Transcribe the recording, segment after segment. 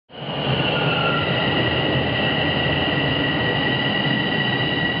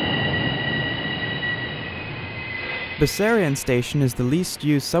Bessarion Station is the least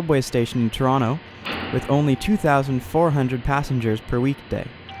used subway station in Toronto, with only 2,400 passengers per weekday.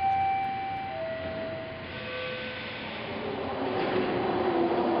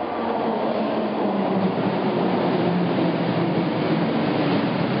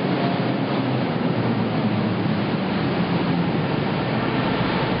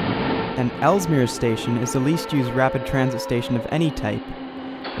 And Ellesmere Station is the least used rapid transit station of any type,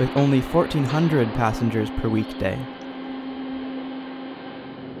 with only 1,400 passengers per weekday.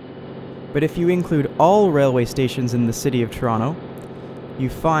 But if you include all railway stations in the City of Toronto, you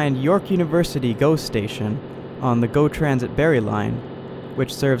find York University GO Station on the GO Transit Barrie line,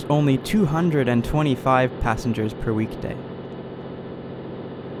 which serves only 225 passengers per weekday.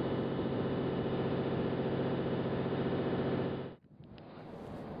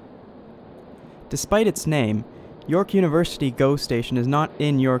 Despite its name, York University GO Station is not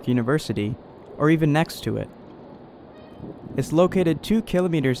in York University, or even next to it. It's located 2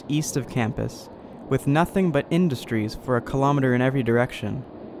 kilometers east of campus, with nothing but industries for a kilometer in every direction.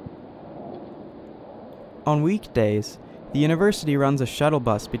 On weekdays, the university runs a shuttle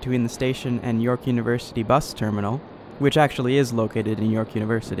bus between the station and York University bus terminal, which actually is located in York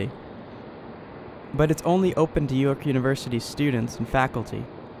University. But it's only open to York University students and faculty.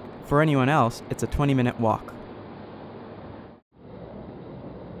 For anyone else, it's a 20-minute walk.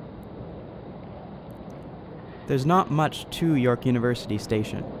 There's not much to York University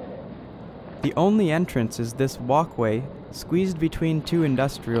Station. The only entrance is this walkway squeezed between 2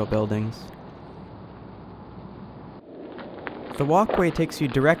 industrial buildings. The walkway takes you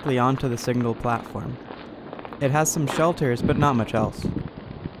directly onto the single platform. It has some shelters, but not much else.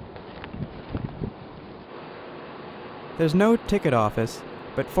 There's no ticket office,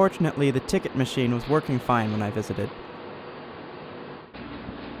 but fortunately the ticket machine was working fine when I visited.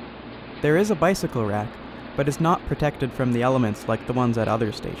 There is a bicycle rack, but it's not protected from the elements like the ones at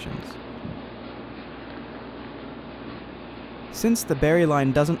other stations. Since the Barrie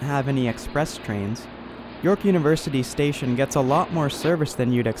line doesn't have any express trains, York University Station gets a lot more service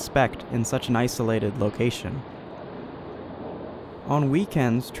than you'd expect in such an isolated location. On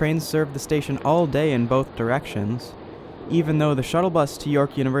weekends, trains serve the station all day in both directions, even though the shuttle bus to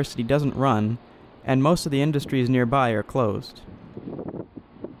York University doesn't run, and most of the industries nearby are closed.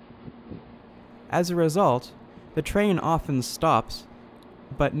 As a result, the train often stops,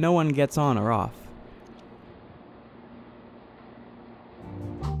 but no one gets on or off.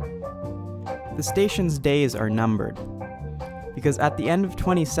 The station's days are numbered, because at the end of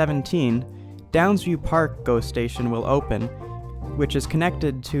 2017, Downsview Park GO Station will open, which is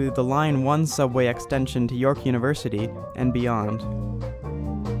connected to the Line 1 subway extension to York University and beyond.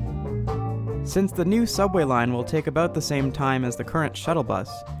 Since the new subway line will take about the same time as the current shuttle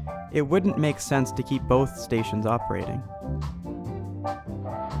bus, it wouldn't make sense to keep both stations operating.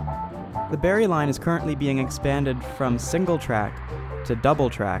 The Barrie line is currently being expanded from single track to double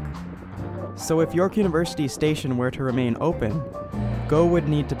track, so if York University Station were to remain open, GO would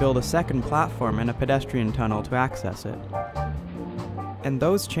need to build a second platform and a pedestrian tunnel to access it. And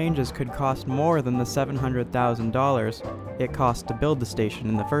those changes could cost more than the $700,000 it cost to build the station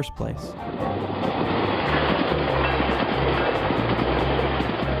in the first place.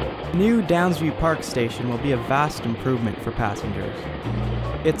 The new Downsview Park station will be a vast improvement for passengers.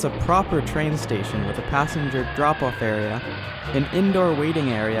 It's a proper train station with a passenger drop-off area, an indoor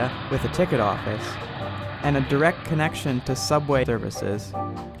waiting area with a ticket office, and a direct connection to subway services,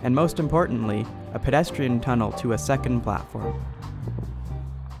 and most importantly, a pedestrian tunnel to a second platform.